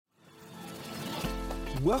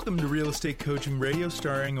Welcome to Real Estate Coaching Radio,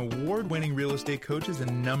 starring award-winning real estate coaches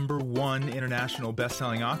and #1 international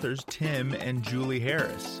best-selling authors, Tim and Julie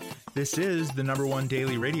Harris. This is the #1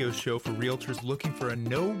 daily radio show for realtors looking for a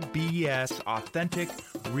no BS, authentic,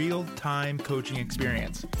 real-time coaching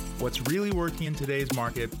experience. What's really working in today's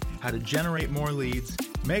market, how to generate more leads,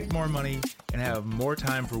 make more money, and have more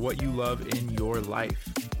time for what you love in your life.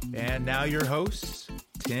 And now your hosts,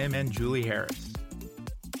 Tim and Julie Harris.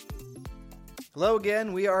 Hello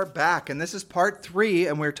again, we are back, and this is part 3,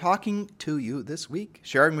 and we're talking to you this week,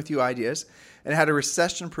 sharing with you ideas and how to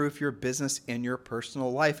recession-proof your business and your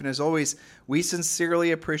personal life. And as always, we sincerely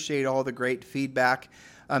appreciate all the great feedback.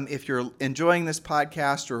 If you're enjoying this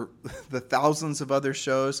podcast or the thousands of other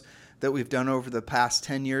shows that we've done over the past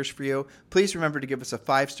 10 years for you, please remember to give us a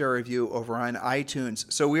 5-star review over on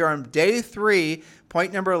iTunes. So we are on day 3,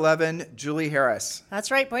 point number 11, Julie Harris. That's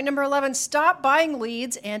right. Point number 11, stop buying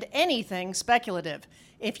leads and anything speculative.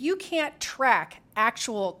 If you can't track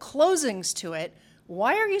actual closings to it,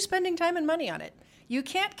 why are you spending time and money on it? You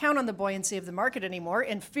can't count on the buoyancy of the market anymore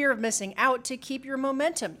in fear of missing out to keep your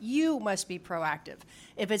momentum. You must be proactive.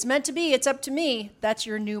 If it's meant to be, it's up to me. That's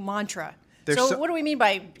your new mantra. So what do we mean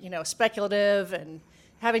by, speculative and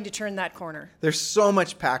having to turn that corner? There's so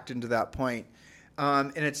much packed into that point.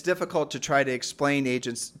 And it's difficult to try to explain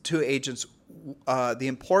to agents the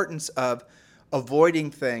importance of avoiding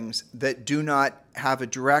things that do not have a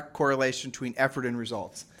direct correlation between effort and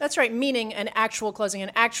results. That's right, meaning an actual closing,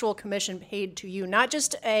 an actual commission paid to you, not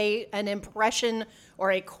just an impression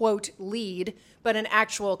or a quote lead, but an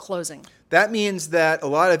actual closing. That means that a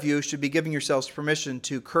lot of you should be giving yourselves permission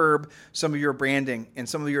to curb some of your branding and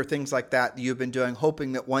some of your things like that you've been doing,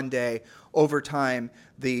 hoping that one day, over time,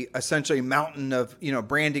 the essentially mountain of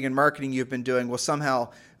branding and marketing you've been doing will somehow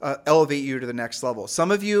elevate you to the next level.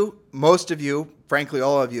 Some of you, most of you, frankly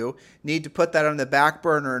all of you, need to put that on the back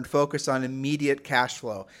burner and focus on immediate cash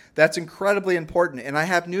flow. That's incredibly important, and I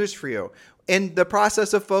have news for you. In the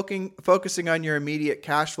process of focusing on your immediate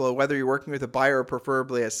cash flow, whether you're working with a buyer or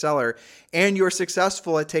preferably a seller, and you're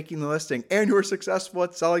successful at taking the listing, and you're successful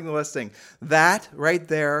at selling the listing, that right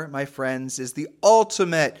there, my friends, is the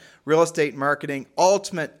ultimate real estate marketing,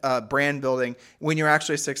 ultimate brand building when you're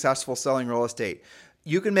actually successful selling real estate.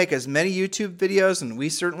 You can make as many YouTube videos, and we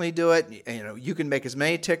certainly do it. You can make as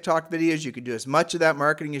many TikTok videos. You can do as much of that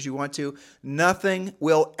marketing as you want to. Nothing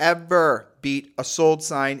will ever beat a sold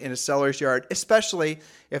sign in a seller's yard, especially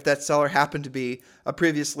if that seller happened to be a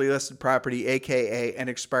previously listed property, aka an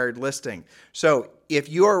expired listing. So if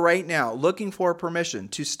you are right now looking for permission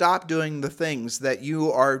to stop doing the things that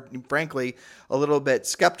you are, frankly, a little bit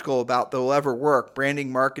skeptical about that will ever work,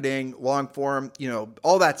 branding, marketing, long form,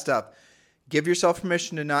 all that stuff, give yourself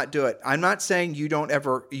permission to not do it. I'm not saying you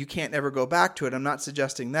can't ever go back to it. I'm not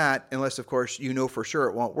suggesting that, unless, of course, you know for sure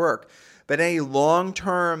it won't work. But any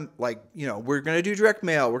long-term, we're going to do direct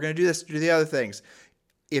mail, we're going to do this, do the other things.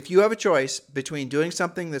 If you have a choice between doing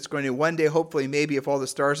something that's going to one day, hopefully, maybe if all the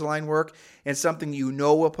stars align, work, and something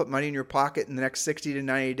will put money in your pocket in the next 60 to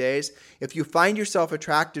 90 days, if you find yourself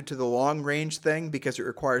attracted to the long-range thing because it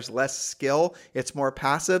requires less skill, it's more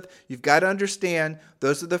passive, you've got to understand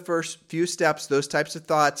those are the first few steps, those types of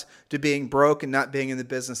thoughts, to being broke and not being in the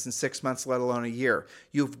business in 6 months, let alone a year.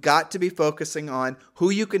 You've got to be focusing on who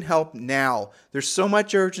you can help now. There's so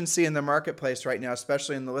much urgency in the marketplace right now,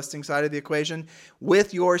 especially in the listing side of the equation.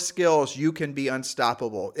 With your skills, you can be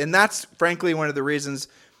unstoppable. And that's, frankly, one of the reasons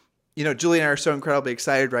Julie and I are so incredibly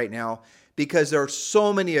excited right now, because there are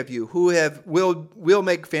so many of you who will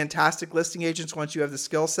make fantastic listing agents once you have the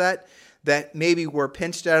skill set that maybe were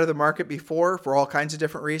pinched out of the market before for all kinds of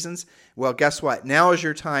different reasons. Well, guess what? Now is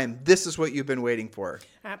your time. This is what you've been waiting for.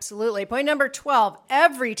 Absolutely. Point number 12,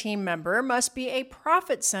 every team member must be a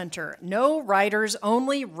profit center. No riders,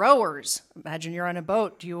 only rowers. Imagine you're on a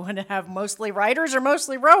boat. Do you want to have mostly riders or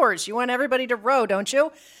mostly rowers? You want everybody to row, don't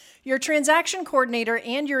you? Your transaction coordinator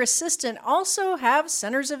and your assistant also have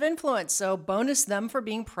centers of influence, so bonus them for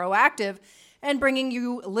being proactive and bringing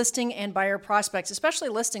you listing and buyer prospects, especially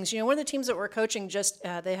listings. One of the teams that we're coaching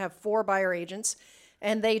they have 4 buyer agents,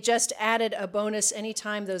 and they just added a bonus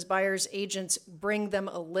anytime those buyers agents bring them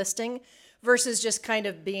a listing versus just kind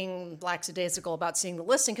of being lackadaisical about seeing the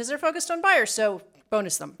listing because they're focused on buyers. So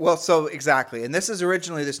bonus them. Well, so exactly. And this is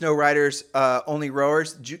originally, there's no riders, only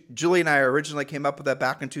rowers. Julie and I originally came up with that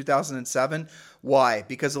back in 2007. Why?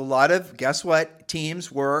 Because a lot of, guess what,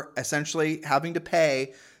 teams were essentially having to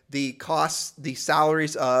pay the costs, the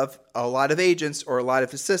salaries of a lot of agents or a lot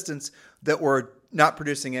of assistants that were not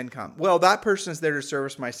producing income. Well, that person is there to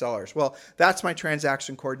service my sellers. Well, that's my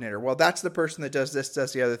transaction coordinator. Well, that's the person that does this,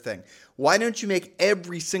 does the other thing. Why don't you make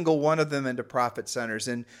every single one of them into profit centers?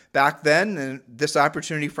 And back then, and this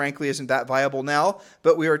opportunity, frankly, isn't that viable now,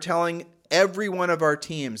 but we were telling every one of our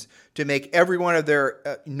teams to make every one of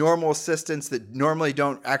their normal assistants that normally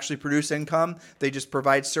don't actually produce income, they just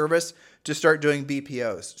provide service, to start doing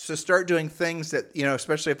BPOs. So start doing things that,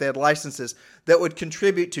 especially if they had licenses, that would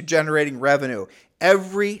contribute to generating revenue.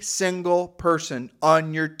 Every single person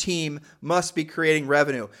on your team must be creating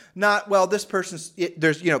revenue. Not, well, this person's,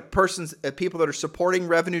 there's, people that are supporting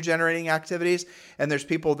revenue generating activities, and there's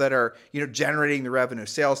people that are, generating the revenue,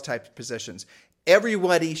 sales type positions.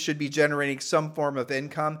 Everybody should be generating some form of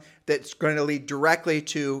income that's going to lead directly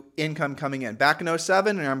to income coming in. Back in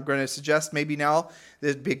 2007, and I'm going to suggest maybe now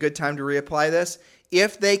there'd be a good time to reapply this.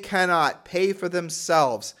 If they cannot pay for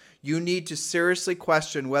themselves, you need to seriously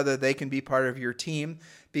question whether they can be part of your team.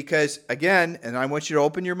 Because again, and I want you to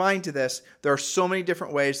open your mind to this, there are so many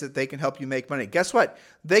different ways that they can help you make money. Guess what?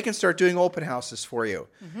 They can start doing open houses for you.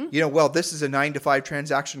 Mm-hmm. This is a 9-to-5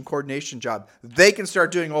 transaction coordination job. They can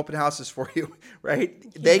start doing open houses for you, right?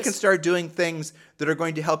 Yes. They can start doing things that are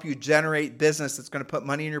going to help you generate business that's going to put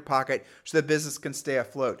money in your pocket so the business can stay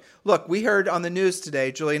afloat. Look, we heard on the news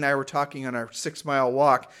today, Julie and I were talking on our 6-mile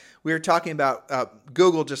walk. We were talking about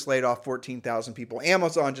Google just laid off 14,000 people.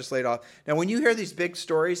 Amazon just laid off. Now, when you hear these big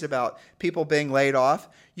stories about people being laid off,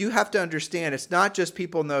 you have to understand it's not just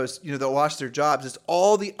people in those, that lost their jobs. It's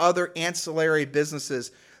all the other ancillary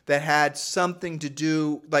businesses that had something to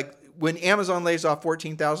do. Like when Amazon lays off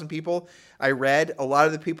 14,000 people, I read a lot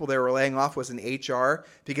of the people they were laying off was in HR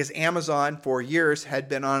because Amazon for years had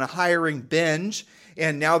been on a hiring binge.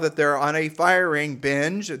 And now that they're on a firing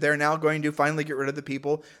binge, they're now going to finally get rid of the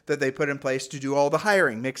people that they put in place to do all the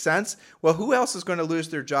hiring. Make sense? Well, who else is going to lose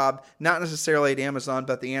their job? Not necessarily at Amazon,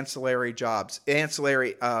 but the ancillary jobs,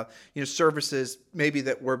 ancillary services maybe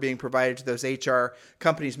that were being provided to those HR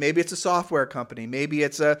companies. Maybe it's a software company. Maybe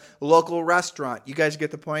it's a local restaurant. You guys get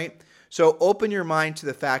the point? So open your mind to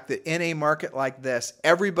the fact that in a market like this,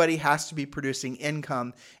 everybody has to be producing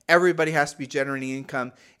income. Everybody has to be generating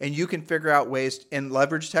income, and you can figure out ways and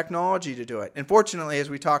leverage technology to do it. And fortunately, as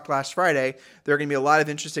we talked last Friday, there are going to be a lot of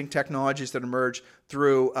interesting technologies that emerge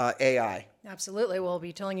through AI. Absolutely. We'll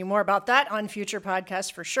be telling you more about that on future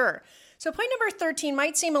podcasts for sure. So point number 13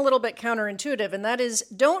 might seem a little bit counterintuitive, and that is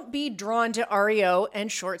don't be drawn to REO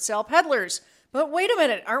and short sale peddlers. But wait a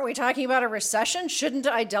minute, aren't we talking about a recession? Shouldn't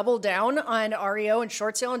I double down on REO and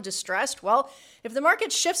short sale and distressed? Well, if the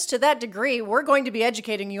market shifts to that degree, we're going to be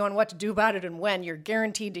educating you on what to do about it and when. You're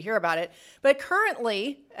guaranteed to hear about it. But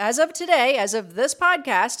currently, as of today, as of this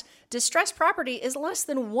podcast, distressed property is less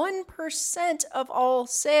than 1% of all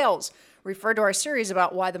sales. Refer to our series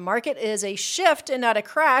about why the market is a shift and not a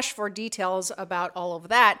crash for details about all of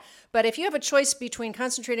that. But if you have a choice between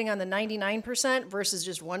concentrating on the 99% versus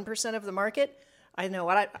just 1% of the market, I know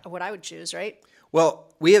what I would choose, right?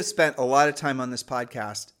 Well, we have spent a lot of time on this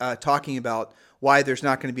podcast talking about why there's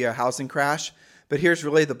not going to be a housing crash. But here's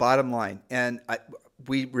really the bottom line. And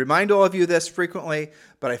we remind all of you this frequently,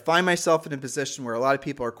 but I find myself in a position where a lot of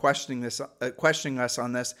people are questioning us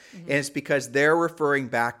on this, and it's because they're referring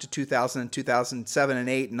back to 2000, 2007, and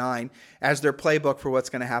 8, and 9 as their playbook for what's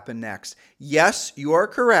going to happen next. Yes, you are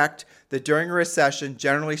correct that during a recession,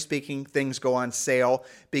 generally speaking, things go on sale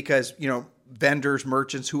because, vendors,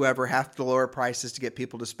 merchants, whoever have to lower prices to get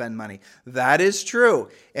people to spend money. That is true.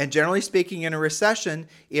 And generally speaking, in a recession,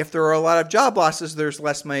 if there are a lot of job losses, there's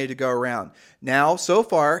less money to go around. Now, so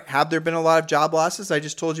far, have there been a lot of job losses? I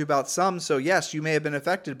just told you about some. So yes, you may have been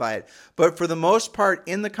affected by it. But for the most part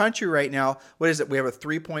in the country right now, what is it? We have a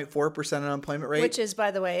 3.4% unemployment rate. Which is,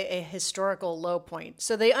 by the way, a historical low point.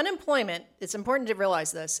 So the unemployment, it's important to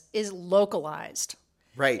realize this, is localized.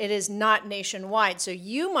 Right. It is not nationwide. So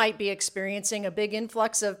you might be experiencing a big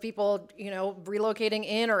influx of people, relocating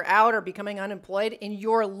in or out or becoming unemployed in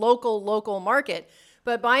your local market.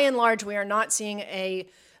 But by and large, we are not seeing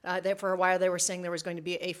for a while they were saying there was going to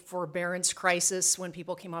be a forbearance crisis when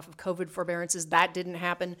people came off of COVID forbearances. That didn't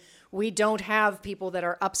happen. We don't have people that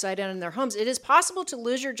are upside down in their homes. It is possible to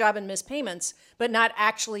lose your job and miss payments, but not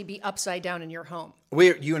actually be upside down in your home.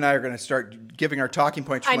 You and I are going to start giving our talking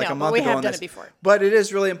points from a month ago. But we have done it before. But it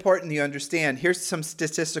is really important that you understand. Here's some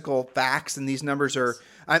statistical facts, and these numbers are,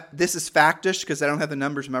 this is factish because I don't have the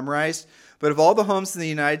numbers memorized. But of all the homes in the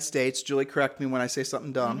United States, Julie, correct me when I say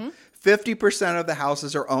something dumb, 50% of the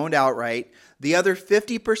houses are owned outright. The other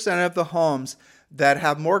 50% of the homes, that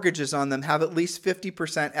have mortgages on them have at least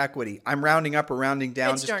 50% equity. I'm rounding up or rounding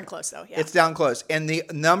down. It's darn close, though. Yeah. It's down close. And the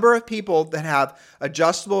number of people that have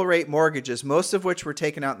adjustable rate mortgages, most of which were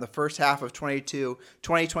taken out in the first half of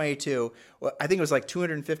 2022, I think it was like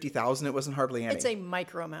 250,000. It wasn't hardly any. It's a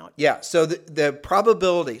micro amount. Yeah. So the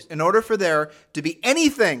probabilities, in order for there to be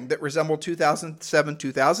anything that resembled 2007,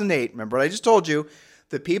 2008, remember what I just told you,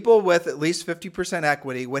 the people with at least 50%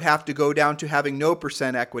 equity would have to go down to having no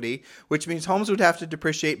percent equity, which means homes would have to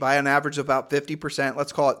depreciate by an average of about 50%,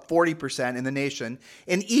 let's call it 40% in the nation.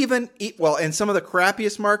 And even, well, in some of the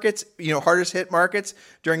crappiest markets, hardest hit markets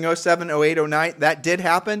during 07, 08, 09, that did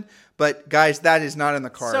happen. But guys, that is not in the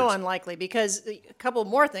cards. So unlikely, because a couple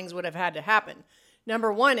more things would have had to happen.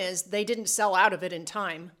 Number one is they didn't sell out of it in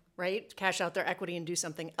time, right? Cash out their equity and do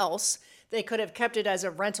something else. They could have kept it as a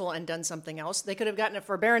rental and done something else. They could have gotten a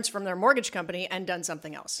forbearance from their mortgage company and done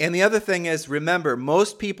something else. And the other thing is, remember,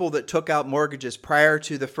 most people that took out mortgages prior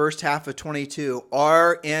to the first half of 22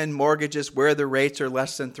 are in mortgages where the rates are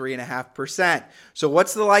less than 3.5%. So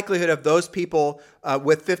what's the likelihood of those people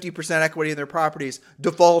with 50% equity in their properties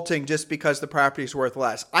defaulting just because the property is worth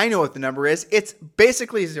less? I know what the number is. It's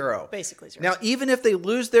basically zero. Basically zero. Now, even if they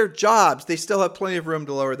lose their jobs, they still have plenty of room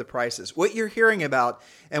to lower the prices. What you're hearing about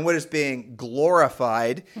and what is being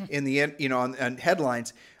glorified in the on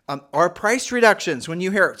headlines are price reductions. When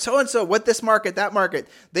you hear so-and-so, what this market, that market,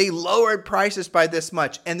 they lowered prices by this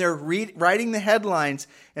much. And they're writing the headlines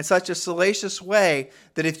in such a salacious way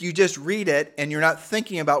that if you just read it and you're not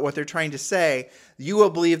thinking about what they're trying to say, you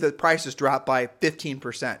will believe that prices dropped by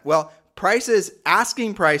 15%. Well,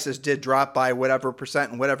 asking prices did drop by whatever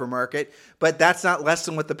percent in whatever market, but that's not less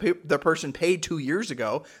than what the person paid 2 years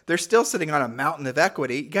ago. They're still sitting on a mountain of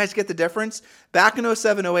equity. You guys get the difference? Back in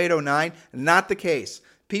 07, 08, 09, not the case.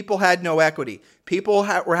 People had no equity. People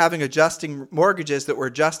were having adjusting mortgages that were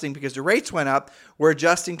adjusting because the rates went up, were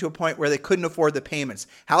adjusting to a point where they couldn't afford the payments.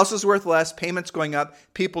 Houses worth less, payments going up,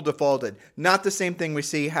 people defaulted. Not the same thing we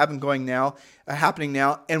see happening now.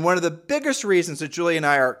 And one of the biggest reasons that Julie and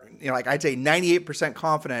I are, I'd say 98%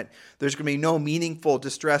 confident there's going to be no meaningful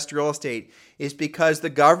distressed real estate is because the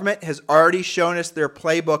government has already shown us their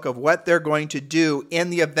playbook of what they're going to do in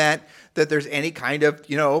the event that there's any kind of,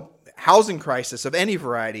 housing crisis of any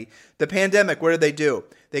variety. The pandemic, what did they do?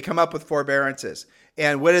 They come up with forbearances.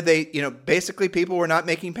 And what did they, basically people were not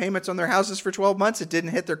making payments on their houses for 12 months. It didn't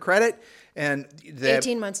hit their credit. And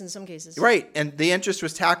 18 months in some cases. Right. And the interest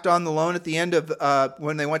was tacked on the loan at the end of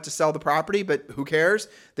when they went to sell the property, but who cares?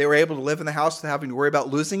 They were able to live in the house without having to worry about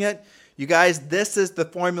losing it. You guys, this is the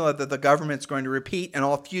formula that the government's going to repeat in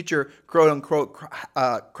all future quote-unquote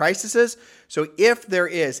crises. So if there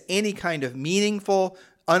is any kind of meaningful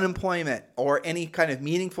unemployment or any kind of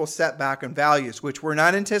meaningful setback in values, which we're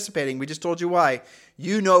not anticipating, we just told you why,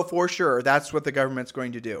 for sure that's what the government's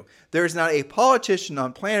going to do. There's not a politician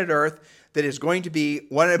on planet Earth that is going to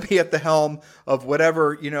want to be at the helm of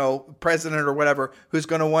whatever, president or whatever, who's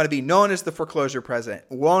going to want to be known as the foreclosure president.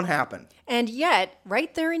 It won't happen. And yet,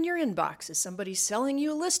 right there in your inbox is somebody selling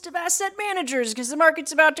you a list of asset managers because the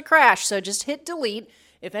market's about to crash. So just hit delete.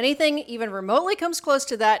 If anything even remotely comes close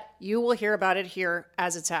to that, you will hear about it here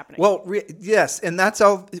as it's happening. Well, yes, and that's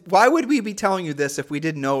all. Why would we be telling you this if we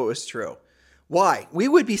didn't know it was true? Why? We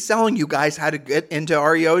would be selling you guys how to get into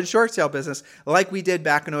REO and short sale business like we did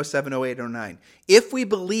back in 07, 08, 09. If we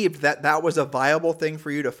believed that that was a viable thing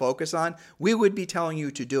for you to focus on, we would be telling you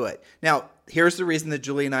to do it. Now, here's the reason that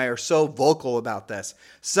Julie and I are so vocal about this.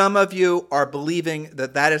 Some of you are believing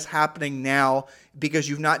that that is happening now because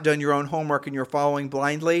you've not done your own homework and you're following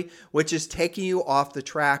blindly, which is taking you off the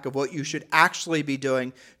track of what you should actually be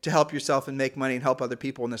doing to help yourself and make money and help other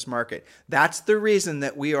people in this market. That's the reason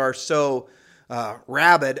that we are so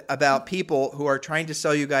rabid about people who are trying to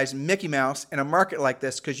sell you guys Mickey Mouse in a market like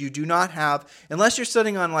this, because you do not have, unless you're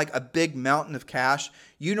sitting on like a big mountain of cash,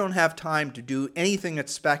 you don't have time to do anything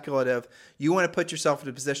that's speculative. You want to put yourself in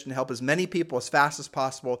a position to help as many people as fast as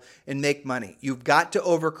possible and make money. You've got to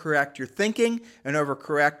overcorrect your thinking and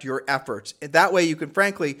overcorrect your efforts. That way you can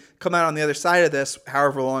frankly come out on the other side of this,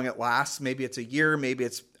 however long it lasts. Maybe it's a year, maybe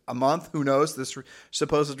it's a month, who knows, this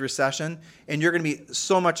supposed recession, and you're going to be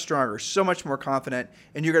so much stronger, so much more confident,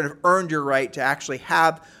 and you're going to have earned your right to actually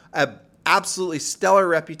have an absolutely stellar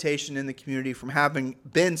reputation in the community from having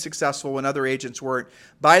been successful when other agents weren't.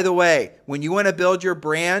 By the way, when you want to build your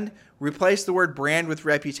brand, replace the word brand with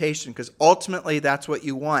reputation, because ultimately that's what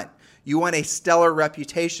you want. You want a stellar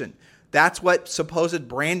reputation. That's what supposed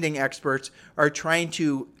branding experts are trying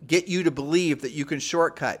to get you to believe that you can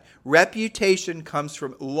shortcut. Reputation comes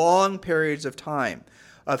from long periods of time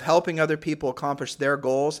of helping other people accomplish their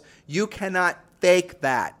goals. You cannot fake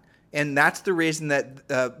that. And that's the reason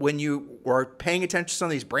that when you are paying attention to some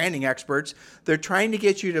of these branding experts, they're trying to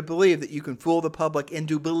get you to believe that you can fool the public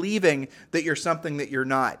into believing that you're something that you're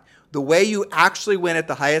not. The way you actually win at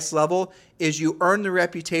the highest level is you earn the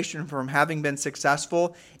reputation from having been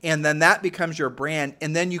successful, and then that becomes your brand.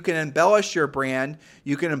 And then you can embellish your brand,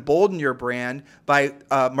 you can embolden your brand by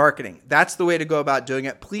marketing. That's the way to go about doing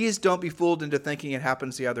it. Please don't be fooled into thinking it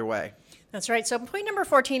happens the other way. That's right. So point number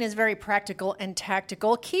 14 is very practical and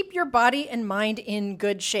tactical. Keep your body and mind in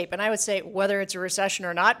good shape. And I would say whether it's a recession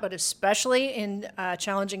or not, but especially in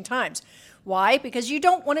challenging times. Why? Because you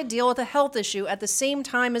don't want to deal with a health issue at the same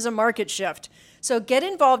time as a market shift. So get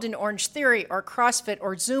involved in Orange Theory or CrossFit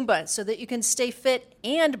or Zumba so that you can stay fit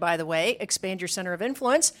and, by the way, expand your center of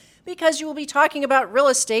influence, because you will be talking about real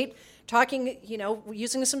estate,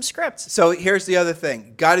 using some scripts. So here's the other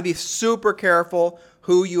thing. Got to be super careful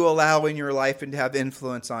who you allow in your life and to have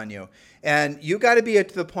influence on you. And you got to be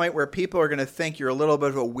to the point where people are going to think you're a little bit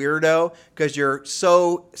of a weirdo because you're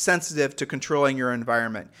so sensitive to controlling your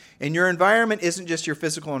environment. And your environment isn't just your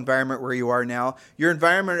physical environment where you are now. Your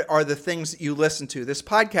environment are the things that you listen to. This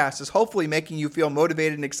podcast is hopefully making you feel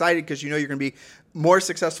motivated and excited because you know you're going to be more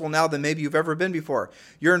successful now than maybe you've ever been before.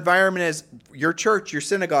 Your environment is your church, your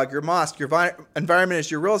synagogue, your mosque. Your environment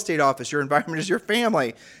is your real estate office. Your environment is your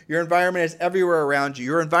family. Your environment is everywhere around you.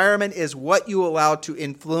 Your environment is what you allow to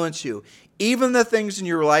influence you. Even the things in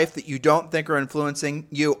your life that you don't think are influencing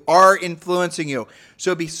you are influencing you.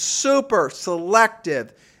 So be super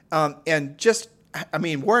selective.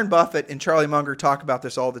 Warren Buffett and Charlie Munger talk about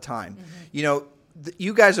this all the time. Mm-hmm.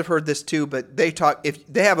 You guys have heard this too, but if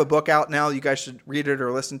they have a book out now, you guys should read it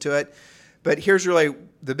or listen to it. But here's really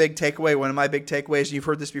the big takeaway, one of my big takeaways, and you've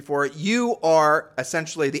heard this before. You are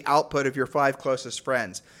essentially the output of your 5 closest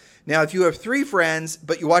friends. Now, if you have 3 friends,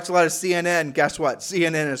 but you watch a lot of CNN, guess what?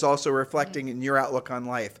 CNN is also reflecting in your outlook on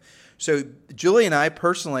life. So Julie and I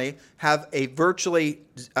personally have a virtually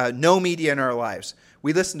no media in our lives.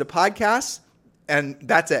 We listen to podcasts, and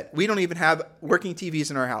that's it. We don't even have working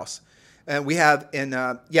TVs in our house. We have,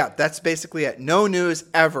 that's basically it. No news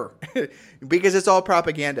ever, because it's all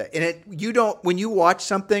propaganda. And when you watch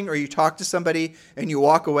something or you talk to somebody and you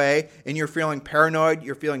walk away and you're feeling paranoid,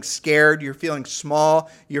 you're feeling scared, you're feeling small,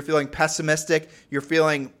 you're feeling pessimistic, you're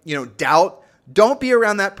feeling, doubt, don't be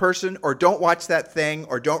around that person, or don't watch that thing,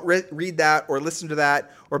 or don't read that or listen to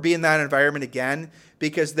that or be in that environment again,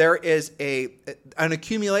 because there is an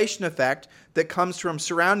accumulation effect that comes from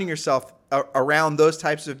surrounding yourself around those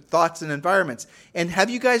types of thoughts and environments. And have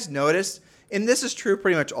you guys noticed, and this is true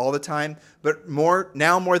pretty much all the time, but more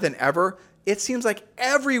than ever, it seems like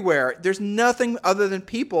everywhere there's nothing other than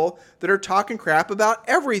people that are talking crap about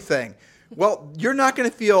everything. Well, you're not going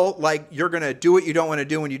to feel like you're going to do what you don't want to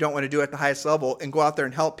do when you don't want to do it at the highest level and go out there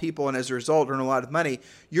and help people and as a result earn a lot of money.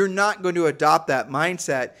 You're not going to adopt that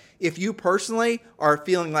mindset if you personally are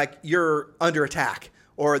feeling like you're under attack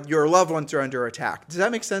or your loved ones are under attack. Does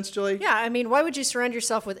that make sense, Julie? Yeah, why would you surround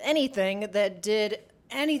yourself with anything that did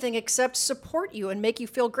anything except support you and make you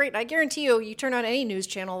feel great? I guarantee you turn on any news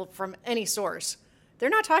channel from any source, they're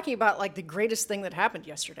not talking about like the greatest thing that happened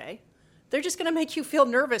yesterday. They're just going to make you feel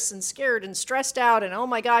nervous and scared and stressed out and, oh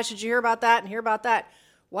my gosh, did you hear about that and hear about that?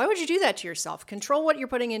 Why would you do that to yourself? Control what you're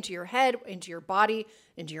putting into your head, into your body,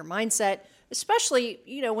 into your mindset, especially,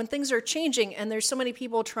 when things are changing and there's so many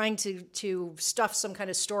people trying to stuff some kind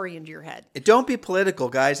of story into your head. Don't be political,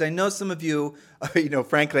 guys. I know some of you,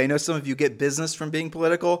 frankly, I know some of you get business from being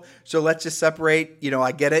political. So let's just separate.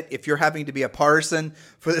 I get it. If you're having to be a partisan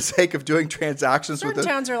for the sake of doing transactions Certain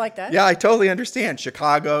towns are like that. Yeah, I totally understand.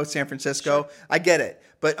 Chicago, San Francisco, sure. I get it.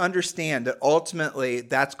 But understand that ultimately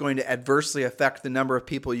that's going to adversely affect the number of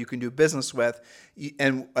people you can do business with.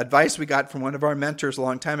 And advice we got from one of our mentors a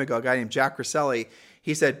long time ago, a guy named Jack Rosselli,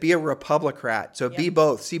 he said, be a Republicrat. So be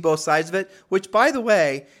both. See both sides of it, which, by the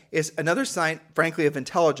way, is another sign, frankly, of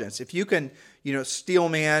intelligence. If you can, steel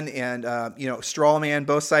man and, straw man,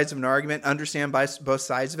 both sides of an argument, understand both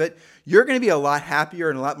sides of it, you're going to be a lot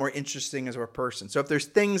happier and a lot more interesting as a person. So if there's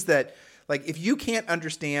things that, like, if you can't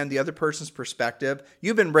understand the other person's perspective,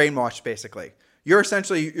 you've been brainwashed, basically.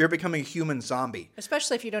 You're becoming a human zombie.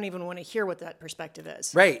 Especially if you don't even want to hear what that perspective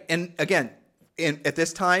is. Right. And again, at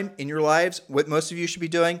this time in your lives, what most of you should be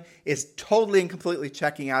doing is totally and completely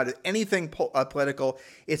checking out anything political.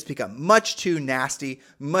 It's become much too nasty,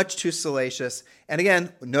 much too salacious. And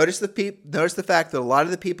again, notice the fact that a lot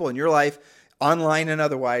of the people in your life online and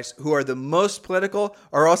otherwise, who are the most political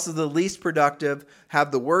are also the least productive,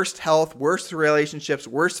 have the worst health, worst relationships,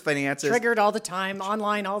 worst finances. Triggered all the time,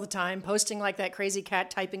 online all the time, posting like that crazy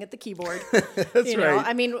cat typing at the keyboard. That's right.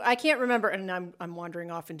 I mean, I can't remember, and I'm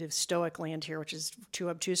wandering off into Stoic land here, which is too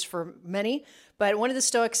obtuse for many, but one of the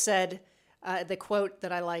Stoics said, the quote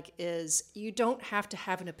that I like is, "You don't have to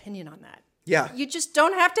have an opinion on that." Yeah. You just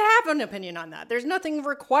don't have to have an opinion on that. There's nothing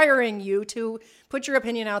requiring you to put your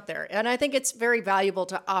opinion out there. And I think it's very valuable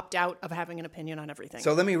to opt out of having an opinion on everything.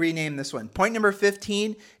 So let me rename this one. Point number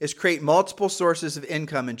 15 is create multiple sources of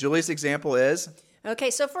income. And Julie's example is? Okay,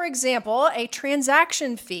 so for example, a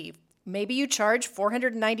transaction fee. Maybe you charge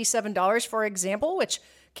 $497, for example, which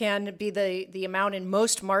can be the amount in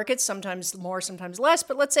most markets, sometimes more, sometimes less,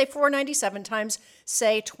 but let's say $497 times,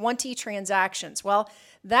 say, 20 transactions. Well,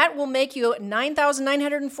 that will make you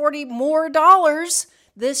 $9,940 more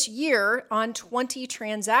this year on 20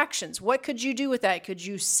 transactions. What could you do with that? Could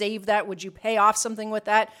you save that? Would you pay off something with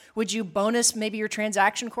that? Would you bonus maybe your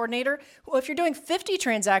transaction coordinator? Well, if you're doing 50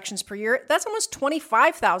 transactions per year, that's almost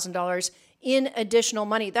 $25,000 in additional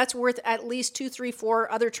money. That's worth at least 2, 3,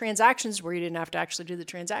 4 other transactions where you didn't have to actually do the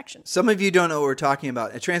transaction. Some of you don't know what we're talking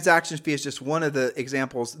about. A transaction fee is just one of the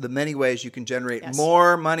examples, the many ways you can generate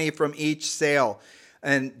more money from each sale.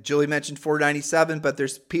 And Julie mentioned $497, but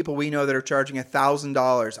there's people we know that are charging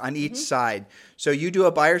 $1,000 on each side. So you do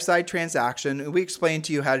a buyer side transaction, and we explain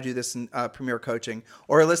to you how to do this in Premier Coaching,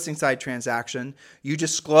 or a listing side transaction. You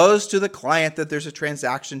disclose to the client that there's a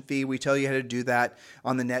transaction fee. We tell you how to do that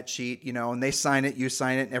on the net sheet, and they sign it, you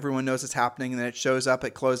sign it, and everyone knows it's happening, and then it shows up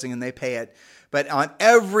at closing and they pay it. But on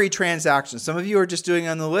every transaction, some of you are just doing it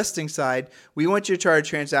on the listing side. We want you to charge a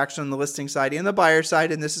transaction on the listing side and the buyer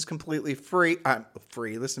side, and this is completely free.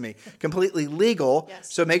 Listen to me, completely legal.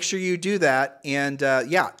 Yes. So make sure you do that, and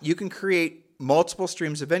you can create multiple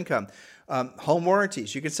streams of income. Home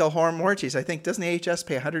warranties. You can sell home warranties. I think, doesn't AHS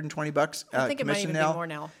pay $120 I think it might commission even now? be more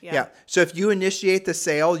now. Yeah. So if you initiate the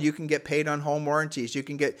sale, you can get paid on home warranties.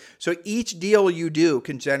 So each deal you do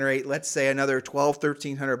can generate, let's say, another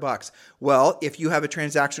 $1,200, $1,300. Well, if you have a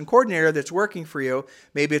transaction coordinator that's working for you,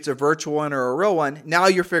 maybe it's a virtual one or a real one, now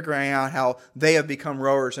you're figuring out how they have become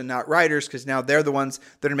rowers and not riders, because now they're the ones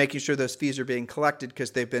that are making sure those fees are being collected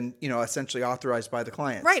because they've been, essentially authorized by the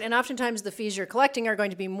clients. Right. And oftentimes the fees you're collecting are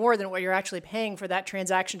going to be more than what you're actually paying for that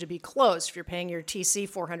transaction to be closed. If you're paying your TC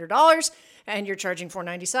 $400 and you're charging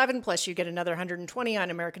 $497, plus you get another $120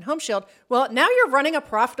 on American Home Shield, well, now you're running a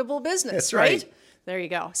profitable business. That's right. There you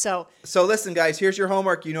go. So listen, guys, here's your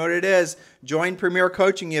homework. You know what it is. Join Premier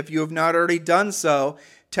Coaching if you have not already done so.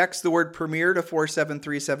 Text the word Premier to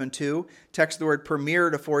 47372. Text the word Premier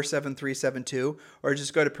to 47372. Or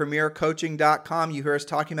just go to premiercoaching.com. You hear us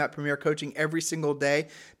talking about Premier Coaching every single day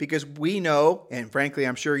because we know, and frankly,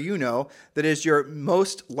 I'm sure you know, that is your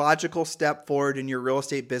most logical step forward in your real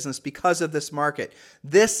estate business because of this market.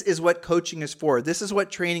 This is what coaching is for. This is what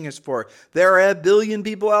training is for. There are a billion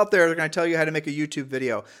people out there that are going to tell you how to make a YouTube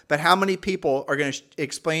video. But how many people are going to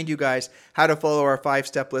explain to you guys how to follow our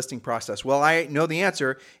 5-step listing process? Well, I know the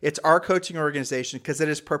answer. It's our coaching organization because it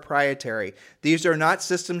is proprietary. These are not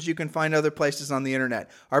systems you can find other places on the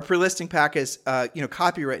internet. Our pre-listing pack is,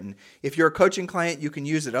 copywritten. If you're a coaching client, you can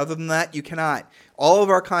use it. Other than that, you cannot. All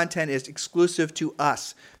of our content is exclusive to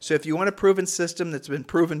us. So if you want a proven system that's been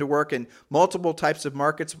proven to work in multiple types of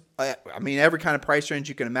markets, every kind of price range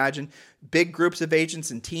you can imagine, big groups of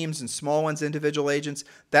agents and teams and small ones, individual agents,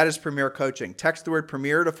 that is Premier Coaching. Text the word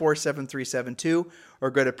Premier to 47372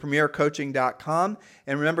 or go to premiercoaching.com.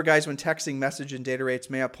 And remember, guys, when texting, message and data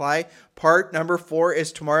rates may apply. Part number 4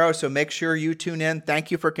 is tomorrow, so make sure you tune in.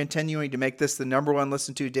 Thank you for continuing to make this the number 1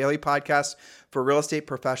 listened to daily podcast for real estate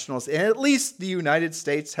professionals in at least the United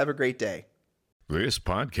States. Have a great day. This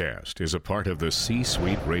podcast is a part of the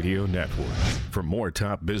C-Suite Radio Network. For more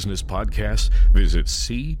top business podcasts, visit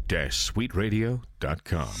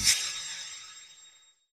c-suiteradio.com.